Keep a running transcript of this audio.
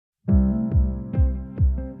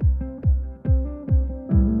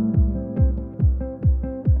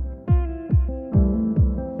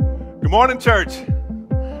Good morning, church.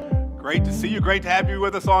 Great to see you. Great to have you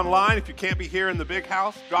with us online. If you can't be here in the big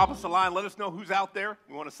house, drop us a line. Let us know who's out there.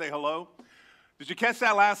 We want to say hello. Did you catch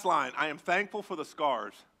that last line? I am thankful for the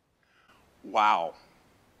scars. Wow.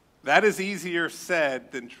 That is easier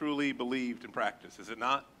said than truly believed in practice, is it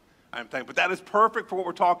not? I am thankful. But that is perfect for what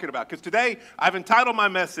we're talking about. Because today, I've entitled my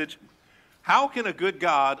message, How Can a Good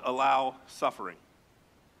God Allow Suffering?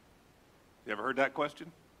 You ever heard that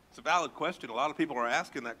question? It's a valid question. A lot of people are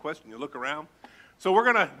asking that question. You look around. So we're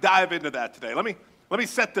going to dive into that today. Let me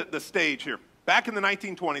set the stage here. Back in the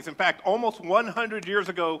 1920s, in fact, almost 100 years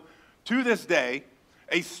ago to this day,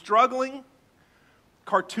 a struggling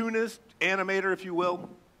cartoonist, animator, if you will,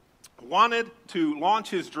 wanted to launch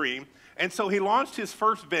his dream, and so he launched his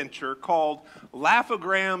first venture called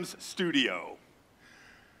Laugh-O-Grams Studio.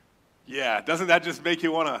 Yeah, doesn't that just make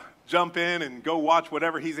you want to jump in and go watch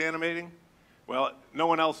whatever he's animating? Well, no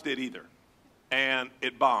one else did either, and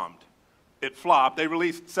it bombed. It flopped. They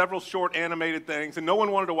released several short animated things, and no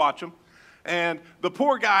one wanted to watch them. And the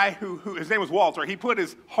poor guy, who his name was Walter, he put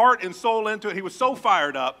his heart and soul into it. He was so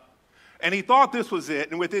fired up, and he thought this was it.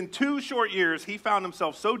 And within 2 short years, he found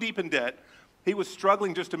himself so deep in debt, he was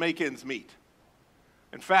struggling just to make ends meet.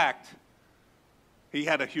 In fact, he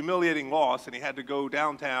had a humiliating loss, and he had to go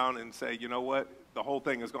downtown and say, you know what, the whole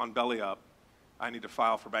thing has gone belly up. I need to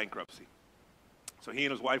file for bankruptcy. So he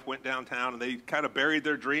and his wife went downtown, and they kind of buried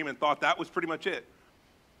their dream and thought that was pretty much it.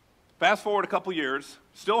 Fast forward a couple years,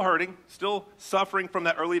 still hurting, still suffering from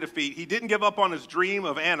that early defeat. He didn't give up on his dream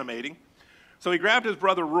of animating. So he grabbed his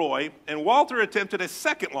brother Roy, and Walter attempted a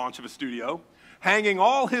second launch of a studio, hanging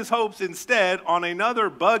all his hopes instead on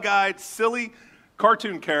another bug-eyed, silly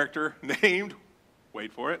cartoon character named,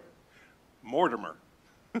 wait for it, Mortimer.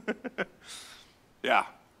 Yeah,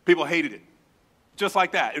 people hated it. Just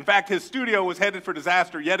like that. In fact, his studio was headed for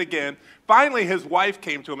disaster yet again. Finally, his wife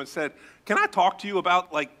came to him and said, can I talk to you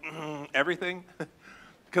about, everything?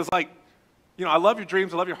 Because, I love your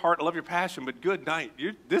dreams, I love your heart, I love your passion, but good night.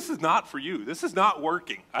 This is not for you. This is not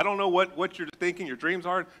working. I don't know what you're thinking your dreams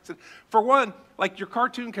are. Said, for one, your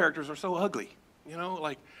cartoon characters are so ugly.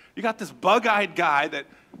 You got this bug-eyed guy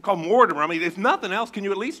called Mortimer. I mean, if nothing else, can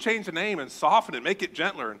you at least change the name and soften it, make it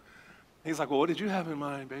gentler? And he's like, well, what did you have in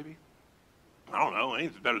mind, baby? I don't know,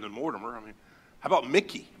 anything's better than Mortimer. I mean, how about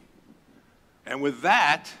Mickey? And with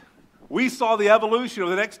that, we saw the evolution of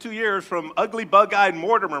the next 2 years from ugly, bug-eyed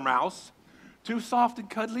Mortimer Mouse to soft and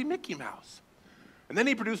cuddly Mickey Mouse. And then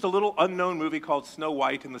he produced a little unknown movie called Snow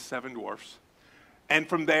White and the Seven Dwarfs. And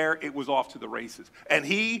from there, it was off to the races. And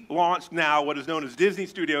he launched now what is known as Disney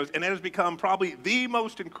Studios, and it has become probably the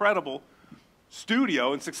most incredible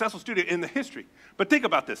studio and successful studio in the history. But think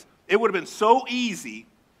about this. It would have been so easy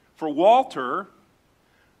for Walter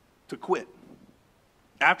to quit.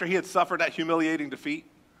 After he had suffered that humiliating defeat,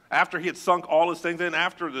 after he had sunk all his things in,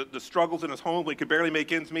 after the struggles in his home when he could barely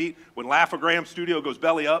make ends meet, when Laugh-O-Grams Studio goes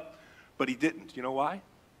belly up, but he didn't. You know why?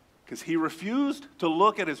 Because he refused to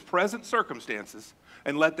look at his present circumstances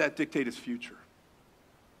and let that dictate his future.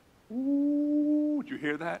 Ooh, did you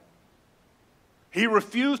hear that? He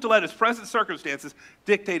refused to let his present circumstances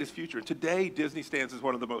dictate his future. And today, Disney stands as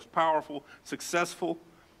one of the most powerful, successful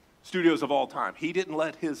studios of all time. He didn't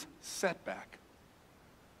let his setback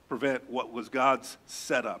prevent what was God's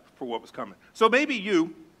setup for what was coming. So maybe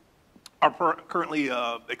you are currently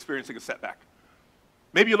experiencing a setback.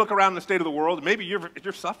 Maybe you look around the state of the world, and maybe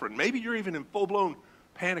you're suffering. Maybe you're even in full-blown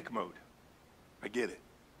panic mode. I get it.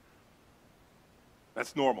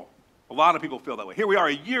 That's normal. A lot of people feel that way. Here we are,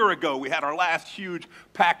 a year ago, we had our last huge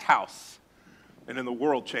packed house. And then the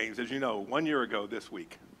world changed, as you know, 1 year ago this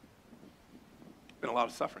week. Been a lot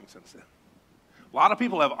of suffering since then. A lot of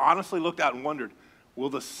people have honestly looked out and wondered,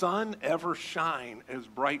 will the sun ever shine as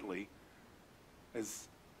brightly as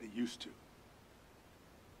it used to?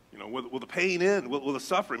 Will the pain end? Will the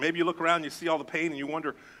suffering? Maybe you look around and you see all the pain and you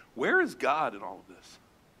wonder, where is God in all of this?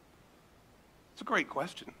 It's a great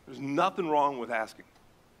question. There's nothing wrong with asking.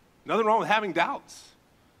 Nothing wrong with having doubts.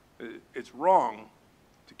 It's wrong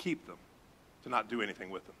to keep them, to not do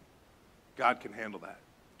anything with them. God can handle that.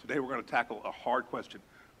 Today we're going to tackle a hard question,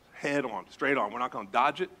 head on, straight on. We're not going to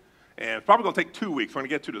dodge it, and it's probably going to take 2 weeks. We're going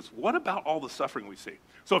to get to this. What about all the suffering we see?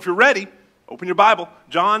 So if you're ready, open your Bible.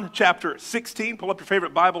 John chapter 16. Pull up your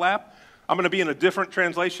favorite Bible app. I'm going to be in a different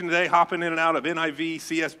translation today, hopping in and out of NIV,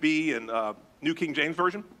 CSB, and New King James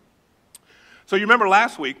Version. So you remember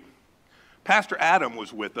last week, Pastor Adam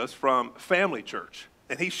was with us from Family Church,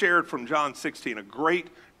 and he shared from John 16, a great,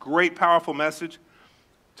 powerful message.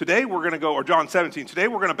 Today we're going to go, or John 17, today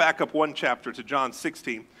we're going to back up one chapter to John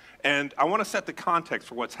 16, and I want to set the context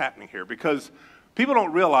for what's happening here, because People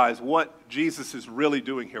don't realize what Jesus is really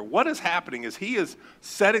doing here. What is happening is he is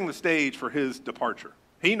setting the stage for his departure.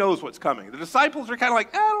 He knows what's coming. The disciples are kind of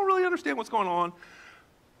like, I don't really understand what's going on.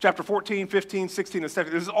 Chapter 14, 15, 16, and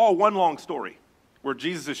 17. This is all one long story where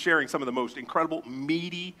Jesus is sharing some of the most incredible,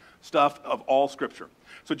 meaty stuff of all Scripture.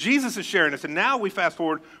 So Jesus is sharing this, and now we fast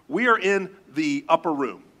forward. We are in the upper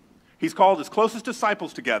room. He's called his closest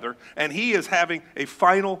disciples together, and he is having a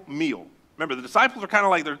final meal. Remember, the disciples are kind of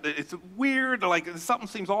like, it's weird, they're like, something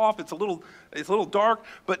seems off, it's a little dark,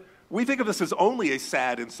 but we think of this as only a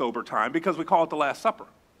sad and sober time because we call it the Last Supper.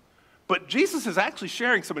 But Jesus is actually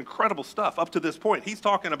sharing some incredible stuff up to this point. He's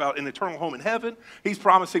talking about an eternal home in heaven. He's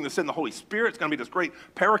promising to send the Holy Spirit. It's going to be this great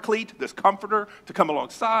paraclete, this comforter to come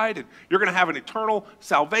alongside, and you're going to have an eternal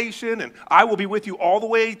salvation, and I will be with you all the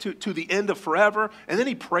way to the end of forever. And then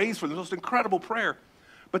he prays for the most incredible prayer.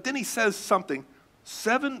 But then he says something,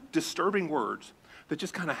 7 disturbing words that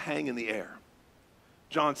just kind of hang in the air.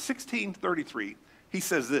 John 16:33, he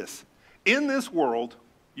says this, in this world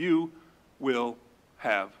you will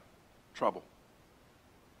have trouble.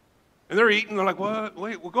 And they're eating, they're like, what?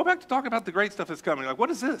 Wait, we'll go back to talking about the great stuff that's coming. Like,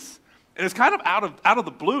 what is this? And it's kind of out of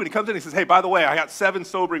the blue, and he comes in and he says, hey, by the way, I got 7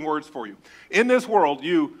 sobering words for you. In this world,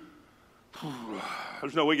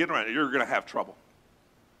 there's no way getting around it. You're going to have trouble.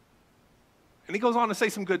 And he goes on to say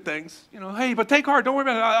some good things. You know, hey, but take heart, don't worry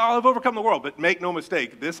about it. I'll have overcome the world. But make no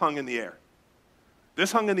mistake, this hung in the air.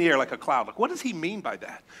 This hung in the air like a cloud. Like, what does he mean by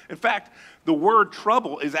that? In fact, the word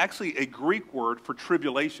trouble is actually a Greek word for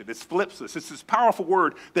tribulation. It's thlipsis. It's this powerful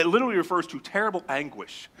word that literally refers to terrible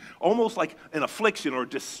anguish, almost like an affliction or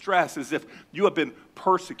distress, as if you have been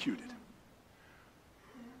persecuted.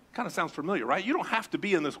 Kind of sounds familiar, right? You don't have to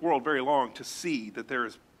be in this world very long to see that there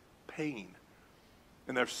is pain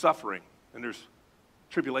and there's suffering and there's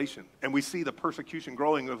tribulation. And we see the persecution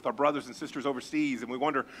growing with our brothers and sisters overseas, and we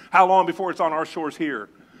wonder how long before it's on our shores here.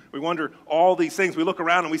 We wonder all these things. We look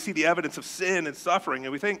around and we see the evidence of sin and suffering,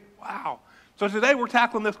 and we think, wow. So today we're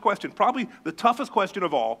tackling this question, probably the toughest question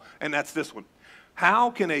of all, and that's this one. How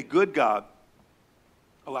can a good God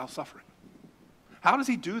allow suffering? How does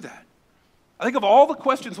he do that? I think of all the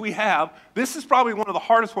questions we have, this is probably one of the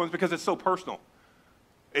hardest ones because it's so personal.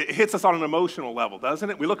 It hits us on an emotional level, doesn't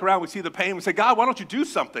it? We look around, we see the pain, we say, God, why don't you do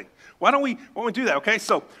something? Why don't we do that? Okay,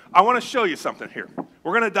 so I want to show you something here.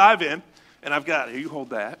 We're going to dive in, and I've got, you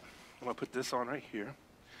hold that. I'm going to put this on right here.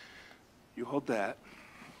 You hold that.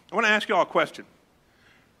 I want to ask you all a question.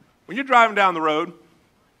 When you're driving down the road,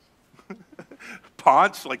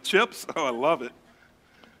 Ponch, like chips, oh, I love it.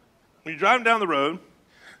 When you're driving down the road,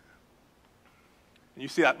 and you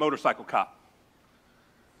see that motorcycle cop,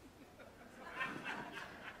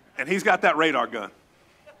 and he's got that radar gun,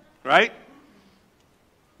 right?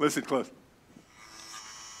 Listen close.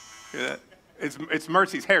 Yeah, it's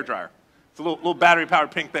Mercy's hair dryer. It's a little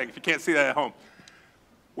battery-powered pink thing, if you can't see that at home.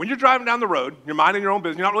 When you're driving down the road, you're minding your own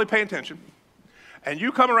business, you're not really paying attention, and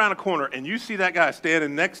you come around a corner and you see that guy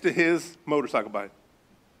standing next to his motorcycle bike,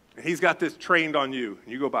 and he's got this trained on you,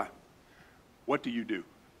 and you go by. What do you do?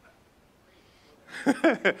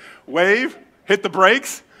 Wave, hit the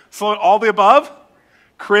brakes, slow it, all the above?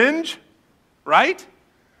 Cringe, right?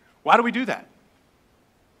 Why do we do that?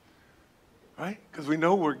 Right? Because we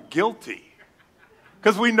know we're guilty.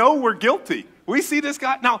 Because we know we're guilty. We see this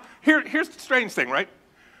guy. Now, here's the strange thing, right?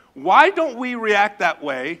 Why don't we react that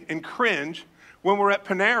way and cringe when we're at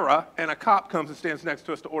Panera and a cop comes and stands next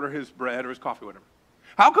to us to order his bread or his coffee, whatever?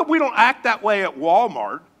 How come we don't act that way at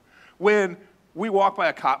Walmart when we walk by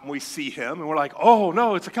a cop and we see him and we're like, oh,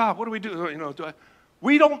 no, it's a cop. What do we do? You know,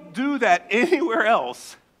 we don't do that anywhere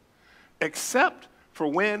else except for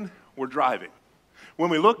when we're driving. When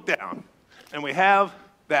we look down and we have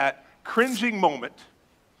that cringing moment.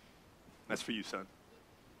 That's for you, son.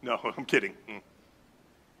 No, I'm kidding.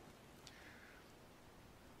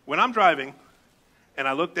 When I'm driving and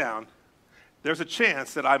I look down, there's a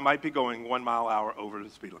chance that I might be going 1 mile an hour over the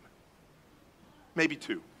speed limit. Maybe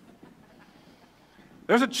 2.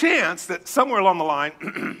 There's a chance that somewhere along the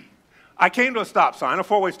line, I came to a stop sign, a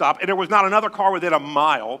 4-way stop, and there was not another car within a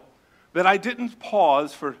mile that I didn't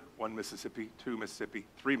pause for 1 Mississippi, 2 Mississippi,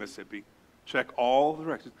 3 Mississippi, check all the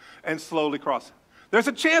directions, and slowly cross. There's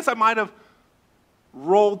a chance I might have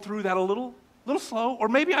rolled through that a little slow, or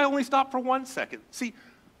maybe I only stopped for 1 second. See,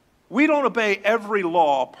 we don't obey every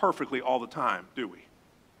law perfectly all the time, do we?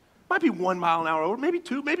 Might be 1 mile an hour over, maybe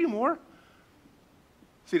 2, maybe more.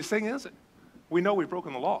 See, the thing is, we know we've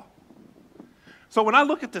broken the law. So when I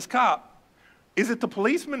look at this cop, is it the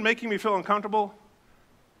policeman making me feel uncomfortable?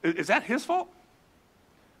 Is that his fault?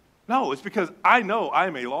 No, it's because I know I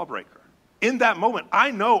am a lawbreaker. In that moment,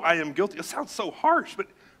 I know I am guilty. It sounds so harsh, but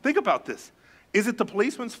think about this. Is it the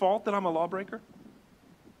policeman's fault that I'm a lawbreaker?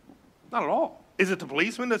 Not at all. Is it the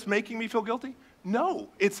policeman that's making me feel guilty? No,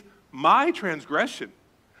 it's my transgression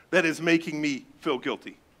that is making me feel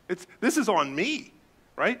guilty. This is on me,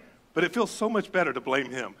 right? But it feels so much better to blame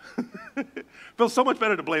him. It feels so much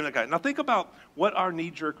better to blame that guy. Now think about what our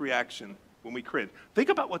knee-jerk reaction when we cringe. Think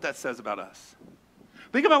about what that says about us.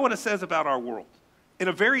 Think about what it says about our world. In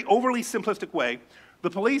a very overly simplistic way, the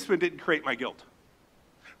policeman didn't create my guilt.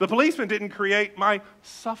 The policeman didn't create my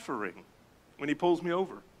suffering when he pulls me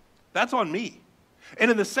over. That's on me. And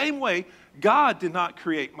in the same way, God did not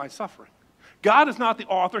create my suffering. God is not the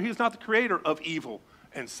author. He is not the creator of evil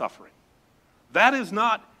and suffering. That is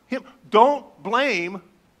not him. Don't blame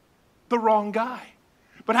the wrong guy.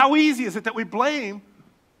 But how easy is it that we blame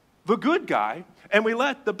the good guy and we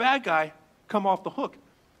let the bad guy come off the hook?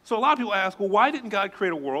 So a lot of people ask, well, why didn't God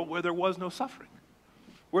create a world where there was no suffering,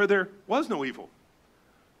 where there was no evil?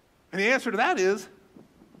 And the answer to that is,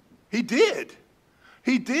 he did.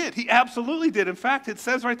 He did. He absolutely did. In fact, it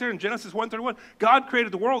says right there in Genesis 1:31, God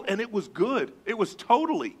created the world and it was good. It was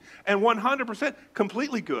totally and 100%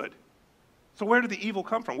 completely good. So where did the evil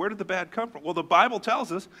come from? Where did the bad come from? Well, the Bible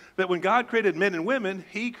tells us that when God created men and women,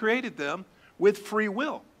 he created them with free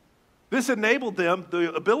will. This enabled them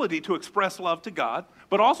the ability to express love to God,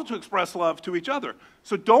 but also to express love to each other.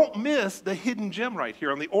 So don't miss the hidden gem right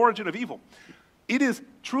here on the origin of evil. It is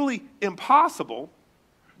truly impossible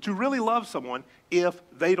to really love someone if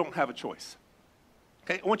they don't have a choice.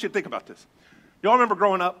 Okay, I want you to think about this. Y'all remember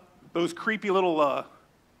growing up, those creepy little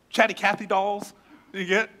Chatty Cathy dolls that you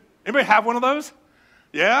get? Anybody have one of those?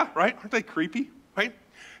 Yeah, right? Aren't they creepy, right?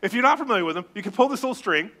 If you're not familiar with them, you can pull this little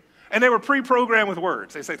string, and they were pre-programmed with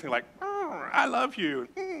words. They say things like, oh, I love you,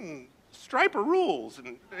 Striper rules,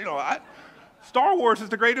 and Star Wars is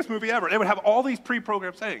the greatest movie ever. They would have all these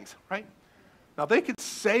pre-programmed sayings, right? Now, they could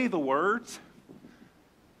say the words,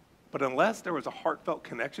 but unless there was a heartfelt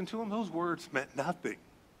connection to them, those words meant nothing.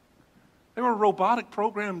 They were a robotic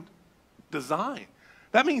programmed design.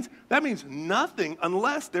 That means nothing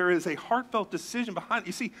unless there is a heartfelt decision behind it.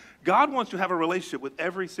 You see, God wants to have a relationship with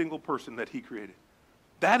every single person that he created.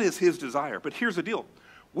 That is his desire. But here's the deal.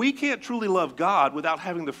 We can't truly love God without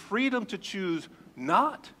having the freedom to choose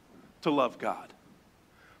not to love God.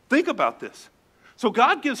 Think about this. So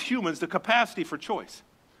God gives humans the capacity for choice.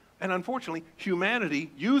 And unfortunately,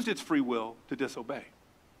 humanity used its free will to disobey.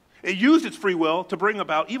 It used its free will to bring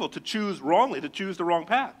about evil, to choose wrongly, to choose the wrong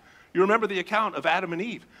path. You remember the account of Adam and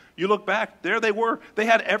Eve. You look back, there they were. They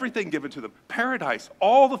had everything given to them. Paradise,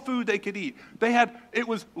 all the food they could eat. It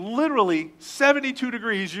was literally 72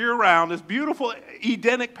 degrees year-round, this beautiful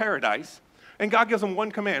Edenic paradise. And God gives them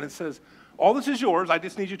one command. It says, all this is yours. I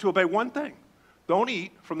just need you to obey one thing. Don't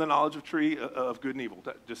eat from the knowledge of tree of good and evil.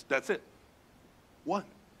 That's it. One.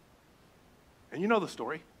 And you know the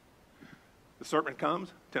story. The serpent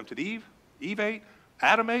comes, tempted Eve. Eve ate,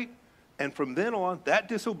 Adam ate, and from then on, that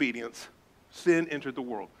disobedience, sin entered the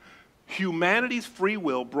world. Humanity's free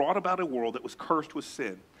will brought about a world that was cursed with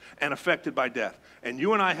sin and affected by death. And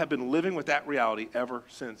you and I have been living with that reality ever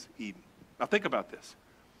since Eden. Now think about this.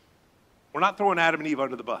 We're not throwing Adam and Eve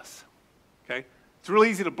under the bus, okay? It's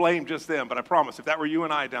really easy to blame just them, but I promise, if that were you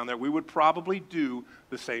and I down there, we would probably do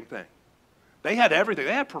the same thing. They had everything.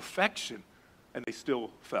 They had perfection, and they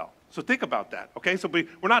still fell. So think about that, okay? So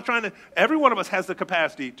we're not trying to, every one of us has the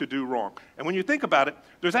capacity to do wrong. And when you think about it,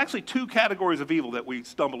 there's actually two categories of evil that we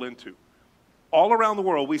stumble into. All around the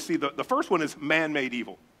world, we see the first one is man-made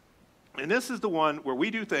evil. And this is the one where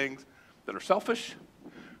we do things that are selfish.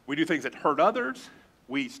 We do things that hurt others.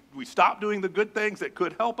 We stop doing the good things that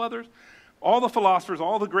could help others. All the philosophers,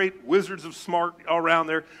 all the great wizards of smart around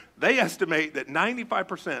there, they estimate that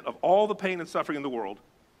 95% of all the pain and suffering in the world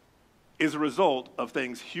is a result of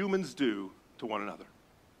things humans do to one another.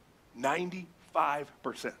 95%.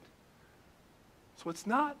 So it's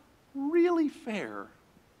not really fair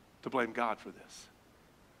to blame God for this.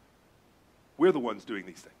 We're the ones doing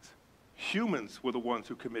these things. Humans were the ones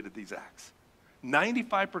who committed these acts.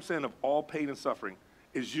 95% of all pain and suffering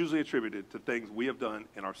is usually attributed to things we have done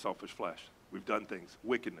in our selfish flesh. We've done things,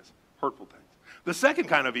 wickedness, hurtful things. The second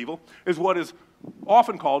kind of evil is what is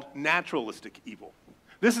often called naturalistic evil.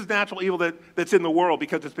 This is natural evil that's in the world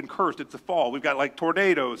because it's been cursed. It's a fall. We've got like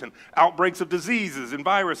tornadoes and outbreaks of diseases and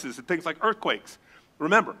viruses and things like earthquakes.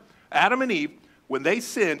 Remember, Adam and Eve, when they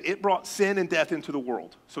sinned, it brought sin and death into the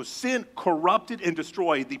world. So sin corrupted and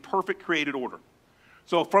destroyed the perfect created order.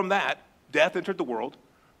 So from that, death entered the world.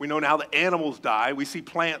 We know now that animals die. We see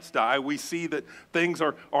plants die. We see that things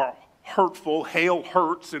are hurtful. Hail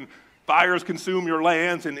hurts and fires consume your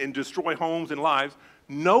lands and destroy homes and lives.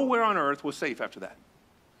 Nowhere on earth was safe after that.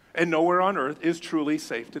 And nowhere on earth is truly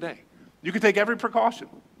safe today. You can take every precaution.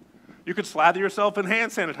 You could slather yourself in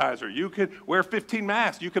hand sanitizer. You could wear 15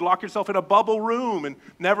 masks. You could lock yourself in a bubble room and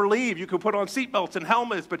never leave. You could put on seatbelts and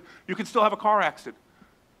helmets, but you could still have a car accident.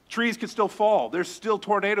 Trees could still fall. There's still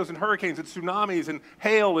tornadoes and hurricanes and tsunamis and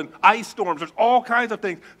hail and ice storms. There's all kinds of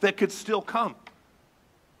things that could still come.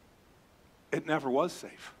 It never was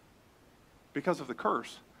safe. Because of the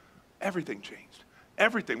curse, everything changed.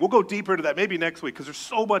 Everything. We'll go deeper into that maybe next week because there's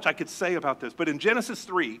so much I could say about this. But in Genesis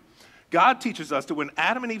 3, God teaches us that when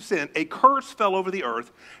Adam and Eve sinned, a curse fell over the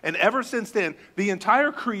earth. And ever since then, the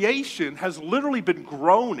entire creation has literally been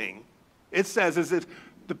groaning. It says as if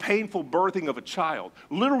the painful birthing of a child.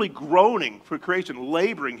 Literally groaning for creation,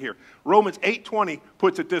 laboring here. Romans 8:20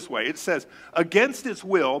 puts it this way. It says, against its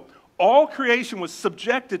will, all creation was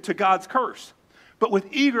subjected to God's curse. But with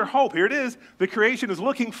eager hope, here it is, the creation is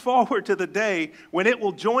looking forward to the day when it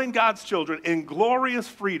will join God's children in glorious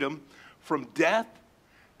freedom from death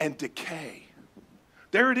and decay.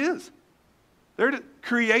 There it is. There it is.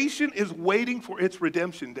 Creation is waiting for its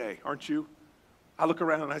redemption day, aren't you? I look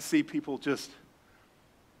around and I see people just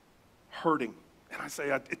hurting. And I say,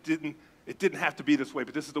 it didn't have to be this way,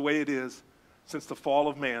 but this is the way it is since the fall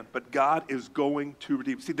of man. But God is going to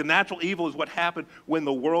redeem. See, the natural evil is what happened when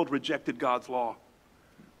the world rejected God's law.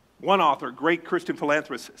 One author, a great Christian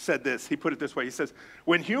philanthropist, said this. He put it this way. He says,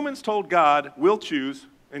 when humans told God, we'll choose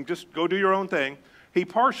and just go do your own thing, he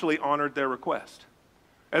partially honored their request.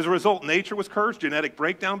 As a result, nature was cursed, genetic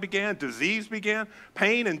breakdown began, disease began,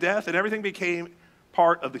 pain and death, and everything became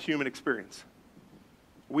part of the human experience.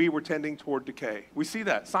 We were tending toward decay. We see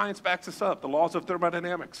that. Science backs us up. The laws of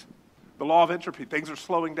thermodynamics. The law of entropy. Things are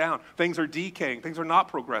slowing down. Things are decaying. Things are not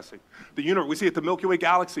progressing. The universe, we see it, the Milky Way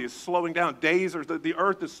galaxy is slowing down. The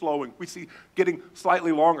earth is slowing. We see getting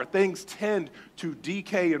slightly longer. Things tend to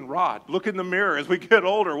decay and rot. Look in the mirror as we get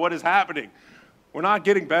older. What is happening? We're not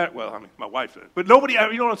getting better. Well, I mean, my wife did. But nobody,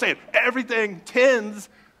 you know what I'm saying? Everything tends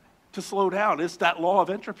to slow down. It's that law of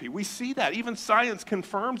entropy. We see that. Even science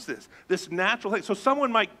confirms this natural thing. So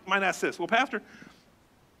someone might ask this, well, Pastor,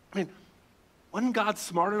 I mean, wasn't God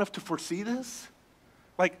smart enough to foresee this?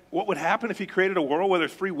 Like, what would happen if he created a world where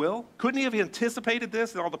there's free will? Couldn't he have anticipated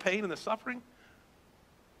this and all the pain and the suffering?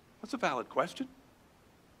 That's a valid question.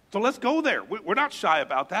 So let's go there. We're not shy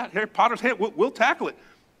about that. Here, Potter's hand, we'll tackle it.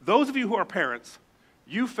 Those of you who are parents,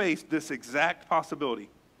 you faced this exact possibility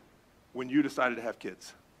when you decided to have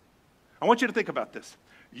kids. I want you to think about this.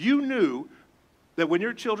 You knew that when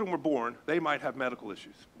your children were born, they might have medical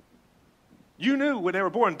issues. You knew when they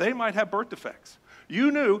were born, they might have birth defects.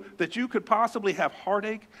 You knew that you could possibly have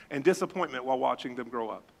heartache and disappointment while watching them grow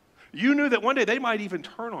up. You knew that one day they might even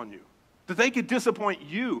turn on you, that they could disappoint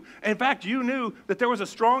you. In fact, you knew that there was a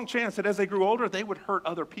strong chance that as they grew older, they would hurt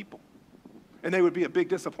other people, and they would be a big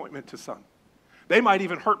disappointment to some. They might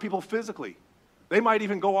even hurt people physically. They might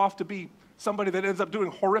even go off to be somebody that ends up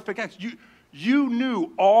doing horrific acts. You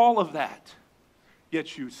knew all of that,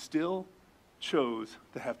 yet you still chose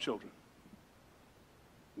to have children.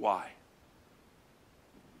 Why?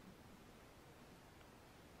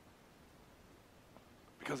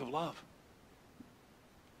 Because of love.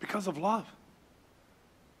 Because of love.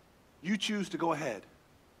 You choose to go ahead.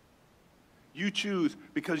 You choose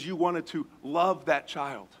because you wanted to love that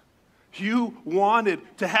child. You wanted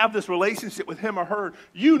to have this relationship with him or her.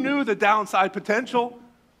 You knew the downside potential.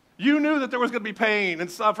 You knew that there was going to be pain and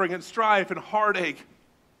suffering and strife and heartache.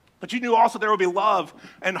 But you knew also there would be love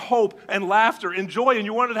and hope and laughter and joy, and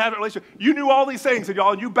you wanted to have a relationship. You knew all these things,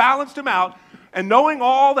 and you balanced them out. And knowing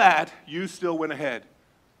all that, you still went ahead.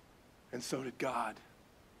 And so did God.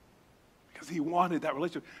 Because he wanted that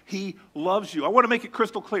relationship. He loves you. I want to make it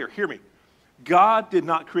crystal clear. Hear me. God did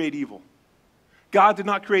not create evil. God did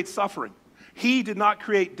not create suffering. He did not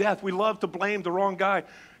create death. We love to blame the wrong guy.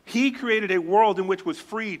 He created a world in which was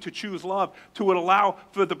free to choose love, to allow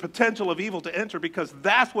for the potential of evil to enter, because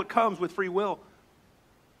that's what comes with free will.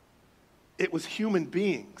 It was human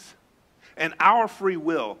beings and our free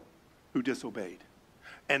will who disobeyed.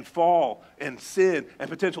 And fall and sin and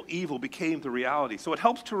potential evil became the reality. So it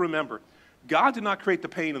helps to remember, God did not create the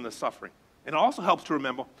pain and the suffering. And it also helps to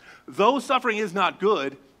remember, though suffering is not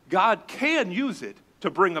good, God can use it to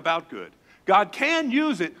bring about good. God can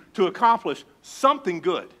use it to accomplish something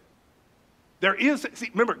good.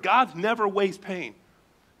 Remember, God never wastes pain.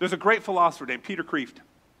 There's a great philosopher named Peter Kreeft,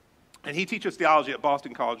 and he teaches theology at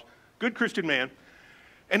Boston College, good Christian man,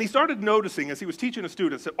 and he started noticing as he was teaching the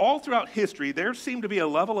students that all throughout history, there seemed to be a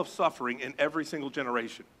level of suffering in every single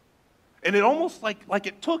generation. And it almost like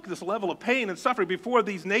it took this level of pain and suffering before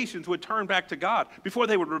these nations would turn back to God, before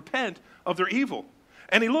they would repent of their evil.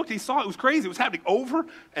 And he looked, he saw it was crazy. It was happening over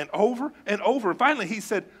and over and over. And finally he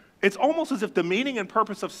said, it's almost as if the meaning and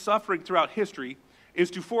purpose of suffering throughout history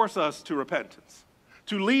is to force us to repentance,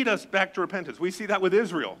 to lead us back to repentance. We see that with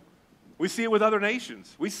Israel. We see it with other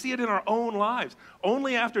nations. We see it in our own lives.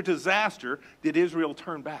 Only after disaster did Israel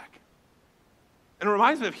turn back. And it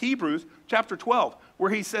reminds me of Hebrews chapter 12,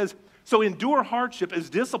 where he says, so endure hardship as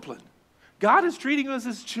discipline. God is treating us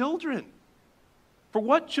as children. For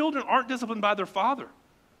what children aren't disciplined by their father?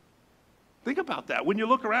 Think about that. When you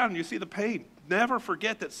look around and you see the pain, never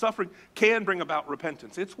forget that suffering can bring about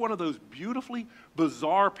repentance. It's one of those beautifully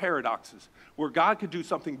bizarre paradoxes where God can do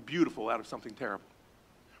something beautiful out of something terrible.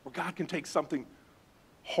 Where God can take something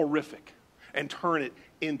horrific and turn it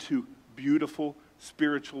into beautiful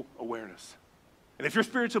spiritual awareness. And if you're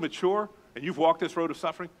spiritually mature and you've walked this road of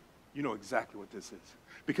suffering, you know exactly what this is.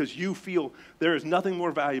 Because you feel there is nothing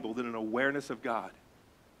more valuable than an awareness of God.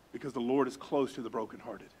 Because the Lord is close to the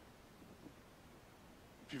brokenhearted.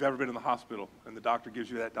 If you've ever been in the hospital and the doctor gives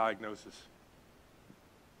you that diagnosis,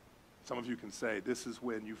 some of you can say this is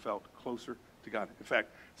when you felt closer to God. In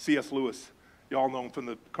fact, C.S. Lewis, you all know him from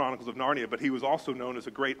the Chronicles of Narnia, but he was also known as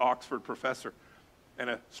a great Oxford professor and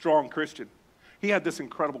a strong Christian. He had this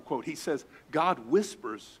incredible quote. He says, God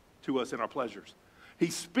whispers to us in our pleasures. He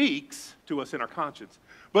speaks to us in our conscience,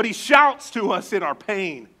 but he shouts to us in our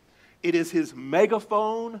pain. It is his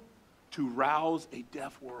megaphone to rouse a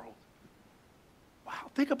deaf world. Wow,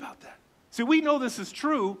 think about that. See, we know this is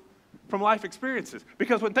true from life experiences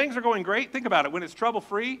because when things are going great, think about it. When it's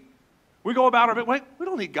trouble-free, we go about our bit. Wait, we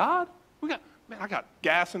don't need God. I got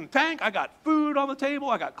gas in the tank. I got food on the table.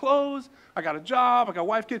 I got clothes. I got a job. I got a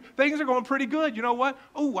wife, kid. Things are going pretty good. You know what?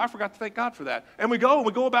 Oh, I forgot to thank God for that. And we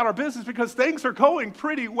go about our business because things are going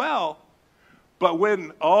pretty well. But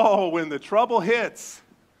when the trouble hits,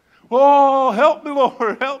 oh, help me,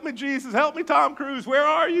 Lord. Help me, Jesus. Help me, Tom Cruise. Where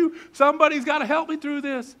are you? Somebody's got to help me through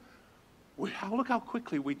this. Look how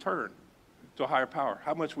quickly we turn to a higher power,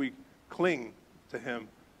 how much we cling to him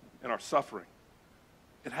in our suffering.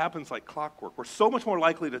 It happens like clockwork. We're so much more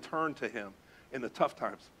likely to turn to him in the tough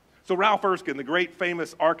times. So Ralph Erskine, the great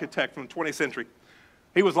famous architect from the 20th century,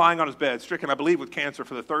 he was lying on his bed, stricken, I believe, with cancer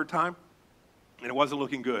for the third time, and it wasn't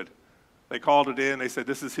looking good. They called it in. They said,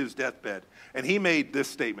 this is his deathbed. And he made this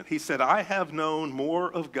statement. He said, I have known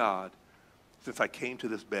more of God since I came to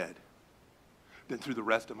this bed than through the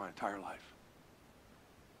rest of my entire life.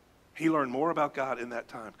 He learned more about God in that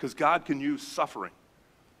time because God can use suffering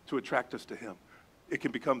to attract us to him. It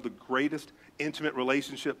can become the greatest intimate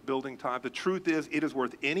relationship building time. The truth is, it is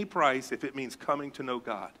worth any price if it means coming to know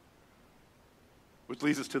God. Which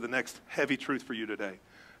leads us to the next heavy truth for you today.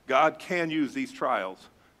 God can use these trials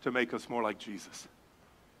to make us more like Jesus.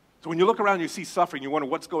 So when you look around and you see suffering, you wonder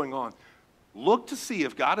what's going on. Look to see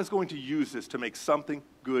if God is going to use this to make something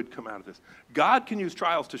good come out of this. God can use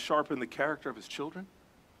trials to sharpen the character of his children.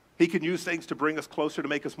 He can use things to bring us closer, to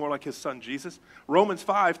make us more like his son, Jesus. Romans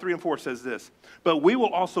 5:3-4 says this, but we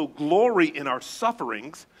will also glory in our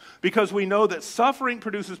sufferings because we know that suffering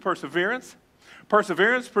produces perseverance,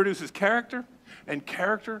 perseverance produces character, and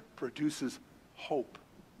character produces hope.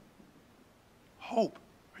 Hope.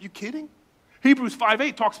 Are you kidding? Hebrews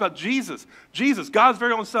 5:8 talks about Jesus. Jesus, God's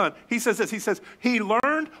very own son. He says this. He says, he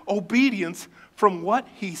learned obedience from what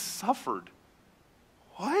he suffered.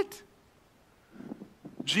 What?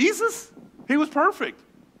 Jesus? He was perfect.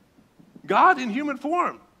 God in human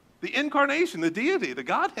form. The incarnation, the deity, the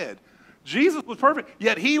Godhead. Jesus was perfect,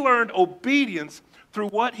 yet he learned obedience through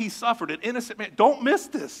what he suffered. An innocent man. Don't miss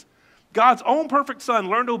this. God's own perfect son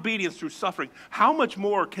learned obedience through suffering. How much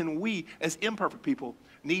more can we, as imperfect people,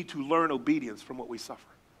 need to learn obedience from what we suffer?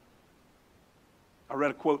 I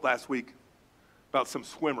read a quote last week about some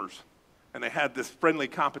swimmers, and they had this friendly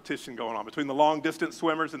competition going on between the long-distance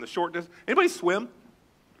swimmers and the short-distance. Anybody swim?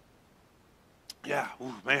 Yeah,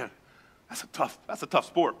 ooh, man, that's a tough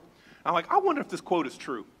sport. I'm like, I wonder if this quote is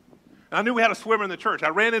true. And I knew we had a swimmer in the church. I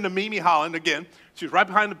ran into Mimi Holland again. She was right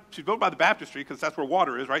behind, she's over by the baptistry because that's where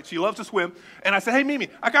water is, right? She loves to swim. And I said, hey, Mimi,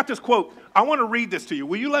 I got this quote. I want to read this to you.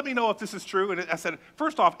 Will you let me know if this is true? And I said,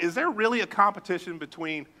 first off, is there really a competition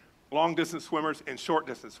between long-distance swimmers and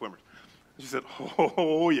short-distance swimmers? She said,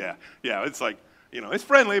 oh, yeah. Yeah, it's like, it's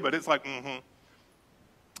friendly, but it's like, mm-hmm.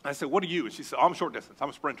 I said, what are you? And she said, oh, I'm short distance. I'm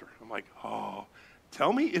a sprinter. I'm like, oh,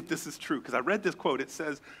 tell me if this is true. Because I read this quote. It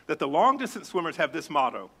says that the long-distance swimmers have this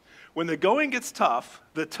motto. When the going gets tough,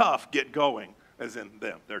 the tough get going, as in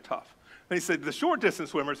them. They're tough. And he said the short-distance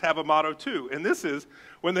swimmers have a motto, too. And this is,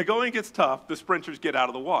 when the going gets tough, the sprinters get out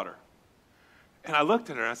of the water. And I looked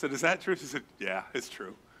at her and I said, is that true? She said, yeah, it's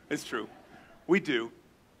true. It's true. We do,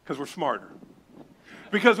 because we're smarter.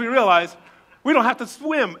 Because we realize We don't have to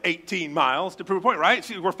swim 18 miles to prove a point, right?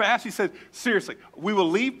 We're fast. She said, seriously, we will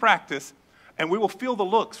leave practice and we will feel the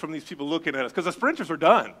looks from these people looking at us because the sprinters are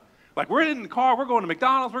done. Like, we're in the car, we're going to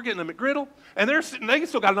McDonald's, we're getting a McGriddle, and they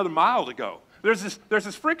still got another mile to go. There's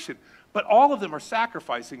this friction. But all of them are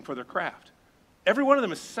sacrificing for their craft. Every one of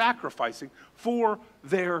them is sacrificing for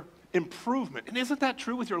their improvement. And isn't that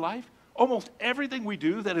true with your life? Almost everything we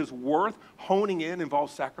do that is worth honing in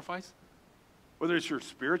involves sacrifice. Whether it's your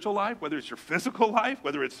spiritual life, whether it's your physical life,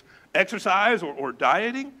 whether it's exercise or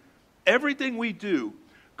dieting, everything we do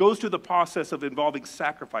goes through the process of involving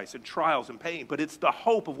sacrifice and trials and pain, but it's the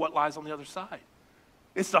hope of what lies on the other side.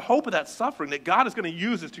 It's the hope of that suffering that God is going to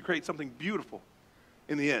use us to create something beautiful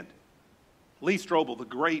in the end. Lee Strobel, the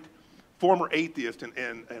great former atheist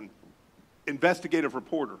and investigative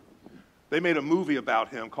reporter, they made a movie about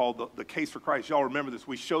him called The Case for Christ. Y'all remember this.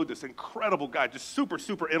 We showed this incredible guy, just super,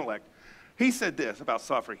 super intellect. He said this about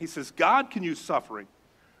suffering. He says, God can use suffering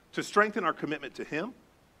to strengthen our commitment to him,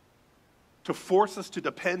 to force us to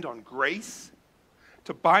depend on grace,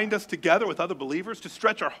 to bind us together with other believers, to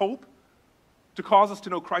stretch our hope, to cause us to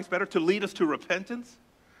know Christ better, to lead us to repentance,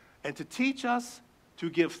 and to teach us to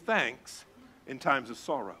give thanks in times of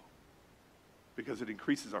sorrow, because it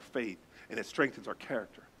increases our faith and it strengthens our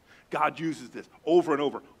character. God uses this over and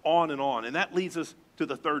over, on, and that leads us to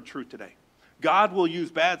the third truth today. God will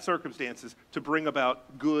use bad circumstances to bring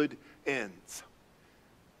about good ends.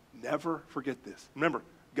 Never forget this. Remember,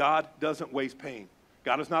 God doesn't waste pain.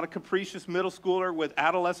 God is not a capricious middle schooler with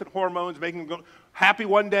adolescent hormones making him go happy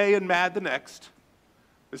one day and mad the next.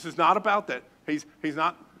 This is not about that. He's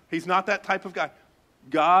not that type of guy.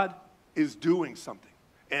 God is doing something.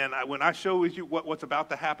 And when I show you what's about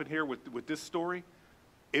to happen here with this story,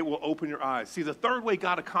 it will open your eyes. See, the third way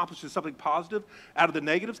God accomplishes something positive out of the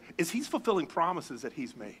negatives is he's fulfilling promises that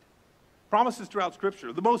he's made. Promises throughout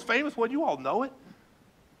Scripture. The most famous one, you all know it.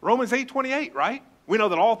 Romans 8:28, right? We know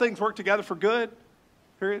that all things work together for good,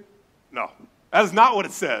 period. No, that is not what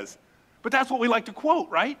it says. But that's what we like to quote,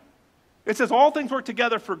 right? It says all things work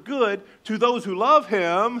together for good to those who love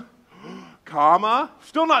him, comma,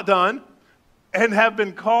 still not done, and have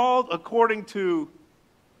been called according to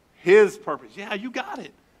his purpose. Yeah, you got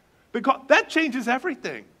it. Because that changes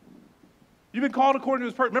everything. You've been called according to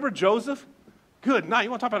his purpose. Remember Joseph? Good night.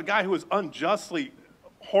 You want to talk about a guy who was unjustly,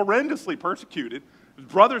 horrendously persecuted. His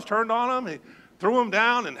brothers turned on him. He threw him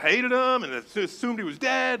down and hated him and assumed he was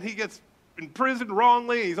dead. He gets imprisoned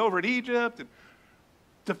wrongly. He's over in Egypt. And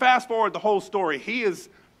to fast forward the whole story, he is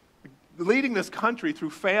leading this country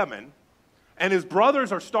through famine. And his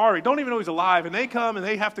brothers are starving, don't even know he's alive, and they come and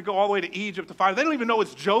they have to go all the way to Egypt to find him. They don't even know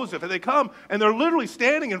it's Joseph, and they come and they're literally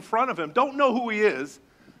standing in front of him, don't know who he is.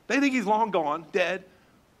 They think he's long gone, dead.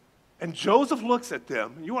 And Joseph looks at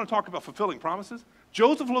them. You want to talk about fulfilling promises?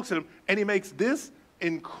 Joseph looks at him and he makes this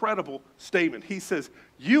incredible statement. He says,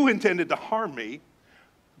 you intended to harm me,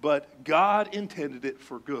 but God intended it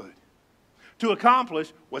for good, to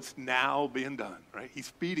accomplish what's now being done, right? He's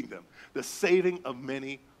feeding them, the saving of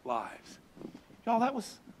many lives. Y'all, that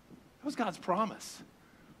was God's promise.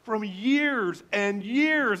 From years and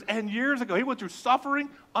years and years ago, he went through suffering,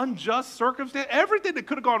 unjust circumstance, everything that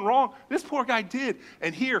could have gone wrong, this poor guy did.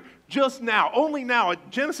 And here, just now, only now, at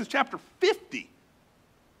Genesis chapter 50,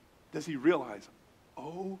 does he realize,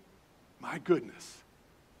 oh my goodness,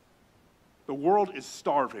 the world is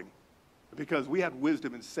starving. Because we had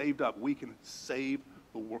wisdom and saved up, we can save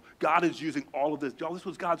the world. God is using all of this. Y'all, this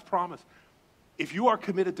was God's promise. If you are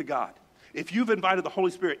committed to God, if you've invited the Holy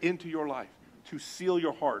Spirit into your life to seal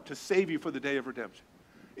your heart, to save you for the day of redemption,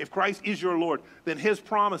 if Christ is your Lord, then his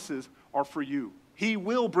promises are for you. He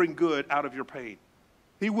will bring good out of your pain.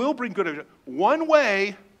 He will bring good out of your one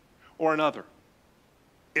way or another.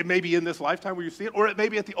 It may be in this lifetime where you see it, or it may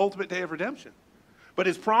be at the ultimate day of redemption. But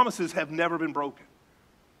his promises have never been broken.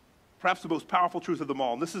 Perhaps the most powerful truth of them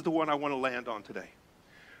all, and this is the one I want to land on today.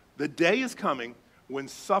 The day is coming when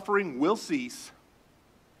suffering will cease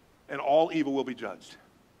and all evil will be judged.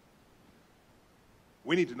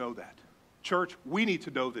 We need to know that. Church, we need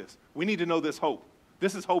to know this. We need to know this hope.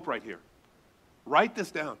 This is hope right here. Write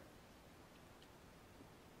this down.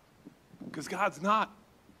 Because God's not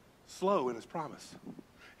slow in his promise.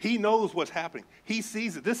 He knows what's happening. He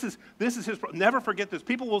sees it. This is his. Never forget this.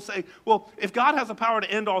 People will say, well, if God has the power to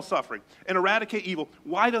end all suffering and eradicate evil,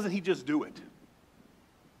 why doesn't he just do it?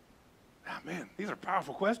 Ah, man, these are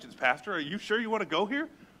powerful questions, Pastor. Are you sure you want to go here?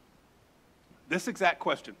 This exact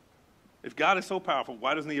question. If God is so powerful,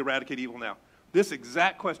 why doesn't he eradicate evil now? This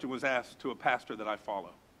exact question was asked to a pastor that I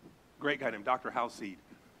follow. A great guy named Dr. Hal Seed.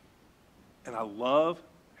 And I love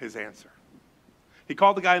his answer. He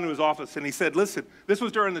called the guy into his office and he said, listen, this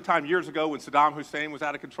was during the time years ago when Saddam Hussein was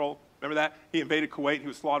out of control. Remember that? He invaded Kuwait. He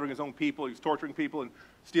was slaughtering his own people. He was torturing people and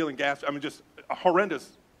stealing gas. I mean, just a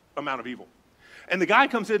horrendous amount of evil. And the guy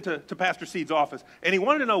comes into Pastor Seed's office and he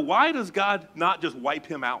wanted to know, why does God not just wipe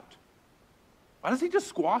him out? Why does he just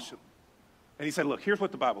squash him? And he said, look, here's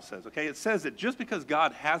what the Bible says, okay? It says that just because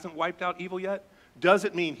God hasn't wiped out evil yet,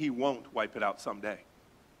 doesn't mean he won't wipe it out someday.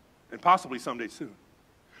 And possibly someday soon.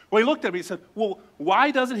 Well, he looked at me and said, well,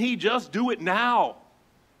 why doesn't he just do it now?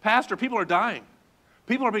 Pastor, people are dying.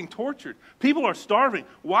 People are being tortured. People are starving.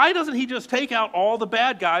 Why doesn't he just take out all the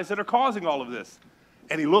bad guys that are causing all of this?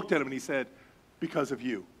 And he looked at him and he said, because of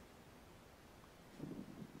you.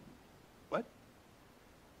 What?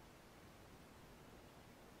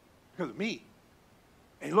 Because of me.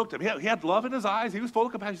 And he looked at me. He had love in his eyes. He was full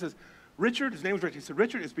of compassion. He says, Richard, his name was Richard. He said,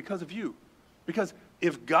 Richard, it's because of you. Because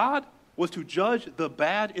if God was to judge the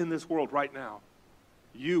bad in this world right now,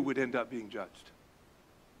 you would end up being judged.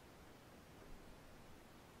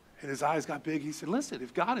 And his eyes got big. He said, listen,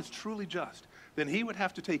 if God is truly just, then he would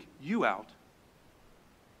have to take you out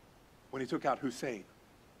when he took out Hussein.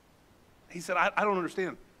 He said, I don't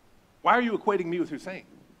understand. Why are you equating me with Hussein?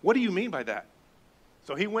 What do you mean by that?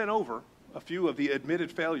 So he went over a few of the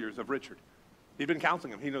admitted failures of Richard. He'd been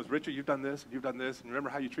counseling him. He knows, Richard, you've done this, and you've done this, and remember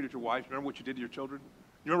how you treated your wife? Remember what you did to your children?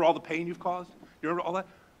 You remember all the pain you've caused? You remember all that?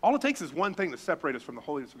 All it takes is one thing to separate us from the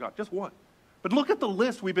holiness of God, just one. But look at the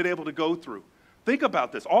list we've been able to go through. Think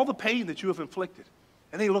about this, all the pain that you have inflicted.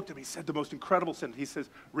 And then he looked at me, he said the most incredible sentence. He says,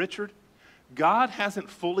 Richard, God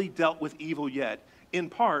hasn't fully dealt with evil yet, in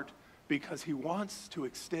part because he wants to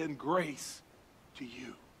extend grace to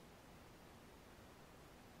you.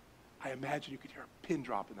 I imagine you could hear a pin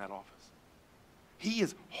drop in that office. He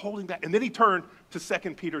is holding back. And then he turned to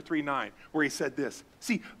 2 Peter 3:9, where he said this.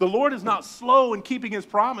 See, the Lord is not slow in keeping his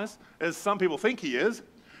promise, as some people think he is.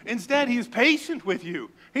 Instead, he is patient with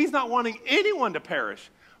you. He's not wanting anyone to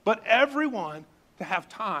perish, but everyone to have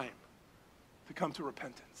time to come to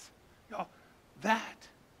repentance. Y'all, that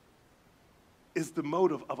is the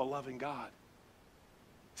motive of a loving God.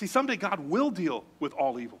 See, someday God will deal with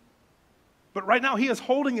all evil. But right now, he is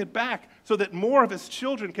holding it back so that more of his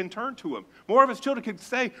children can turn to him. More of his children can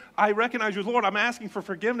say, I recognize you, Lord. I'm asking for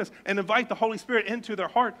forgiveness, and invite the Holy Spirit into their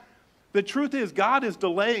heart. The truth is, God is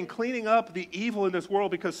delaying cleaning up the evil in this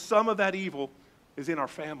world because some of that evil is in our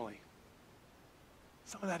family.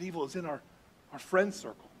 Some of that evil is in our friend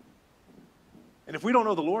circle. And if we don't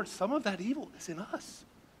know the Lord, some of that evil is in us.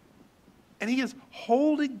 And he is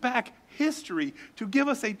holding back history to give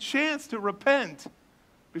us a chance to repent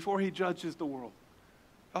before he judges the world.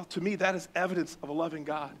 Oh, to me, that is evidence of a loving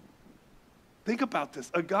God. Think about this.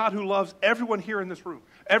 A God who loves everyone here in this room,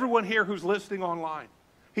 everyone here who's listening online.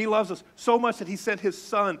 He loves us so much that he sent his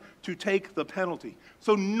son to take the penalty.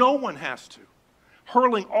 So no one has to.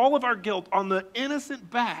 Hurling all of our guilt on the innocent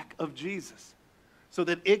back of Jesus so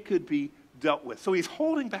that it could be dealt with. So he's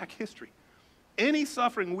holding back history. Any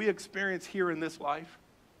suffering we experience here in this life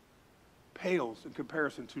pales in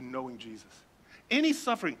comparison to knowing Jesus. Any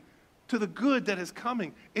suffering to the good that is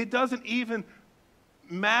coming, it doesn't even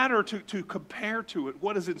matter to compare to it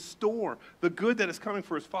what is in store, the good that is coming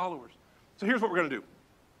for his followers. So here's what we're going to do.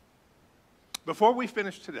 Before we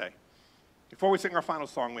finish today, before we sing our final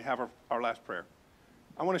song, we have our last prayer.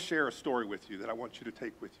 I want to share a story with you that I want you to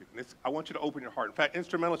take with you. And I want you to open your heart. In fact,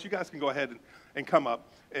 instrumentalists, you guys can go ahead and come up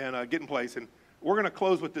and get in place. And we're going to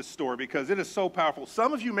close with this story because it is so powerful.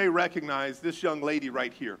 Some of you may recognize this young lady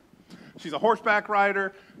right here. She's a horseback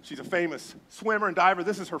rider. She's a famous swimmer and diver.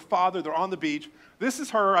 This is her father. They're on the beach. This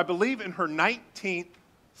is her, I believe, in her 19th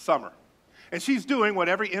summer. And she's doing what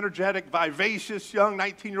every energetic, vivacious, young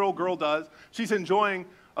 19-year-old girl does. She's enjoying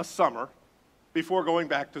a summer before going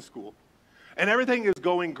back to school. And everything is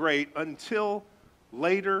going great until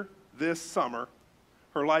later this summer,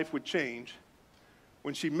 her life would change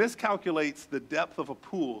when she miscalculates the depth of a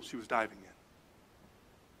pool she was diving in.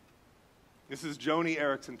 This is Joni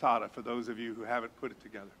Eareckson Tada, for those of you who haven't put it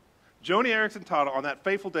together. Joni Eareckson Tada, on that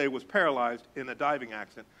fateful day, was paralyzed in a diving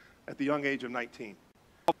accident at the young age of 19.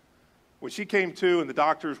 When she came to and the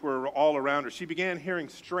doctors were all around her, she began hearing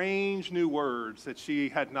strange new words that she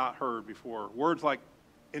had not heard before. Words like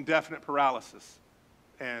indefinite paralysis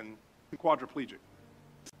and quadriplegic.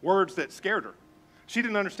 Words that scared her. She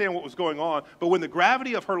didn't understand what was going on, but when the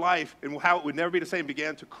gravity of her life and how it would never be the same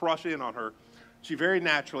began to crush in on her, she very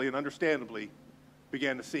naturally and understandably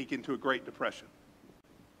began to sink into a great depression.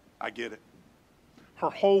 I get it. Her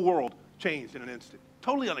whole world changed in an instant.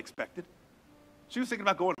 Totally unexpected. She was thinking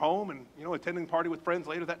about going home and, attending a party with friends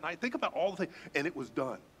later that night. Think about all the things, and it was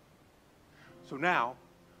done. So now,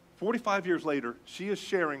 45 years later, she is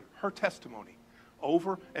sharing her testimony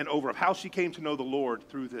over and over of how she came to know the Lord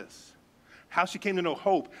through this. How she came to know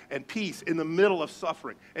hope and peace in the middle of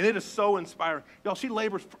suffering. And it is so inspiring. Y'all, she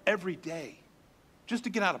labors every day just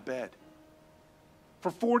to get out of bed.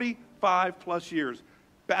 For 45 plus years,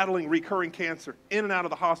 battling recurring cancer, in and out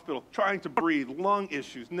of the hospital, trying to breathe, lung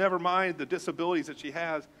issues, never mind the disabilities that she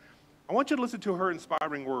has. I want you to listen to her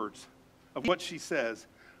inspiring words of what she says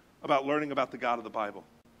about learning about the God of the Bible.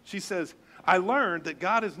 She says, I learned that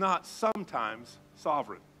God is not sometimes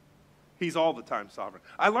sovereign. He's all the time sovereign.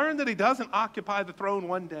 I learned that he doesn't occupy the throne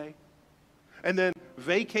one day and then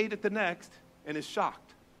vacate it the next and is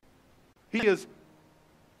shocked. He is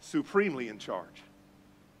supremely in charge.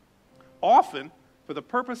 Often, for the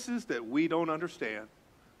purposes that we don't understand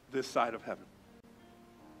this side of heaven.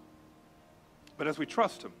 But as we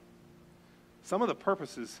trust him, some of the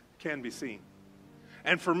purposes can be seen.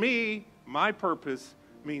 And for me, my purpose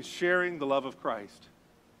means sharing the love of Christ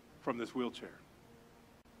from this wheelchair.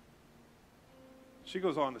 She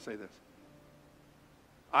goes on to say this.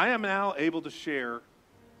 I am now able to share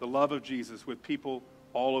the love of Jesus with people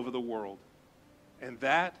all over the world. And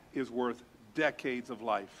that is worth decades of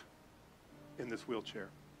life in this wheelchair.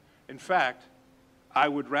 In fact, I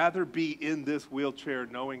would rather be in this wheelchair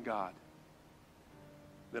knowing God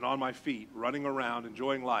than on my feet running around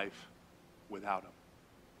enjoying life without him.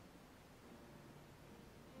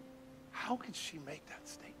 How could she make that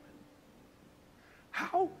statement?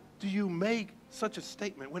 How do you make such a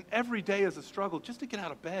statement when every day is a struggle just to get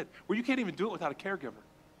out of bed, where you can't even do it without a caregiver,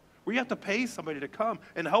 where you have to pay somebody to come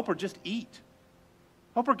and help her just eat,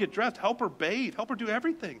 help her get dressed, help her bathe, help her do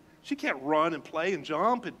everything? She can't run and play and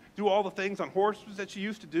jump and do all the things on horses that she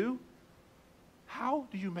used to do. How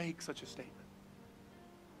do you make such a statement?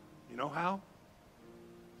 You know how?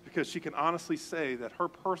 Because she can honestly say that her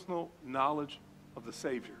personal knowledge of the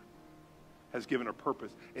Savior has given her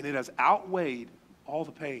purpose, and it has outweighed all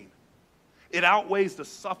the pain. It outweighs the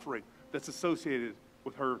suffering that's associated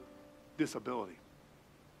with her disability.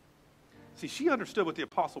 See, she understood what the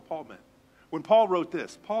Apostle Paul meant. When Paul wrote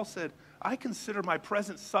this, Paul said, I consider my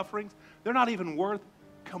present sufferings, they're not even worth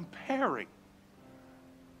comparing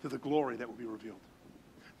to the glory that will be revealed.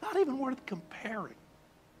 Not even worth comparing.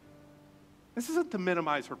 This isn't to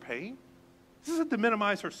minimize her pain. This isn't to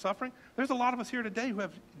minimize her suffering. There's a lot of us here today who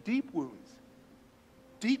have deep wounds,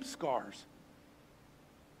 deep scars.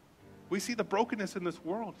 We see the brokenness in this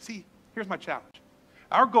world. See, here's my challenge.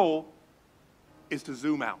 Our goal is to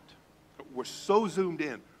zoom out. We're so zoomed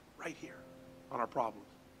in right here on our problems,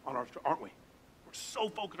 aren't we? We're so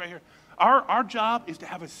focused right here. Our job is to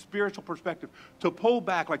have a spiritual perspective, to pull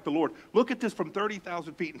back like the Lord. Look at this from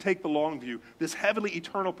 30,000 feet and take the long view, this heavenly,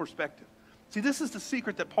 eternal perspective. See, this is the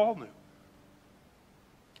secret that Paul knew.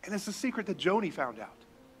 And it's the secret that Joni found out.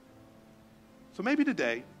 So maybe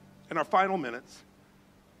today, in our final minutes,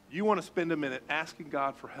 you want to spend a minute asking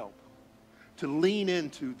God for help, to lean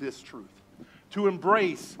into this truth, to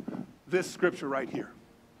embrace this scripture right here.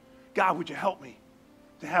 God, would you help me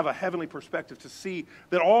to have a heavenly perspective, to see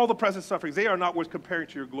that all the present sufferings, they are not worth comparing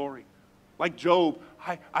to your glory. Like Job,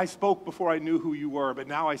 I spoke before I knew who you were, but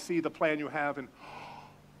now I see the plan you have, and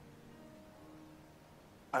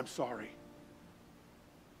I'm sorry.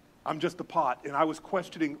 I'm just a pot, and I was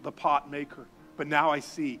questioning the pot maker, but now I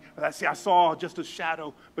see. I saw just a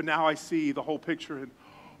shadow, but now I see the whole picture, and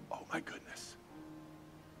oh my goodness.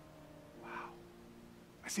 Wow.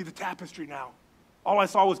 I see the tapestry now. All I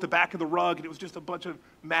saw was the back of the rug, and it was just a bunch of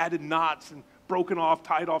matted knots and broken off,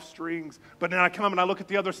 tied off strings. But then I come and I look at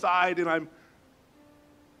the other side, and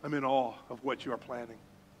I'm in awe of what you are planning.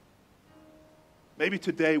 Maybe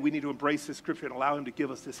today we need to embrace this scripture and allow him to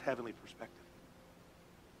give us this heavenly perspective.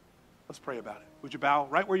 Let's pray about it. Would you bow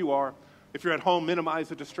right where you are? If you're at home, minimize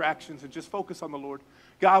the distractions and just focus on the Lord.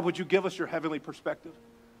 God, would you give us your heavenly perspective?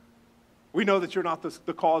 We know that you're not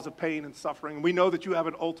the cause of pain and suffering. We know that you have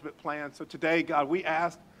an ultimate plan. So today, God, we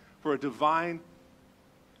ask for a divine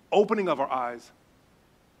opening of our eyes,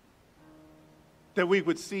 that we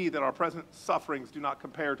would see that our present sufferings do not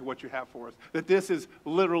compare to what you have for us, that this is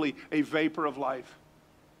literally a vapor of life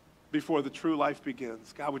before the true life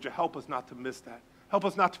begins. God, would you help us not to miss that? Help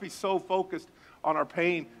us not to be so focused on our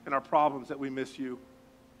pain and our problems that we miss you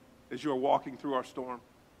as you are walking through our storm.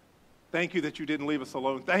 Thank you that you didn't leave us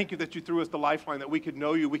alone. Thank you that you threw us the lifeline, that we could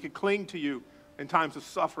know you, we could cling to you in times of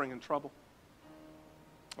suffering and trouble.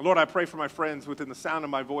 Lord, I pray for my friends within the sound of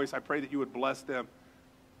my voice. I pray that you would bless them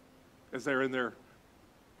as they're in their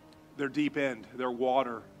deep end. Their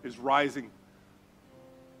water is rising.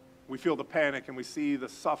 We feel the panic and we see the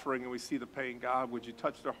suffering and we see the pain. God, would you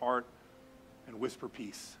touch their heart and whisper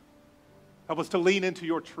peace? Help us to lean into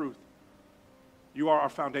your truth. You are our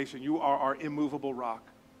foundation. You are our immovable rock.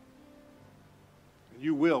 And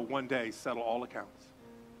you will one day settle all accounts.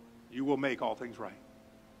 You will make all things right.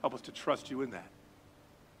 Help us to trust you in that.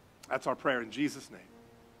 That's our prayer in Jesus' name.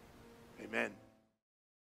 Amen.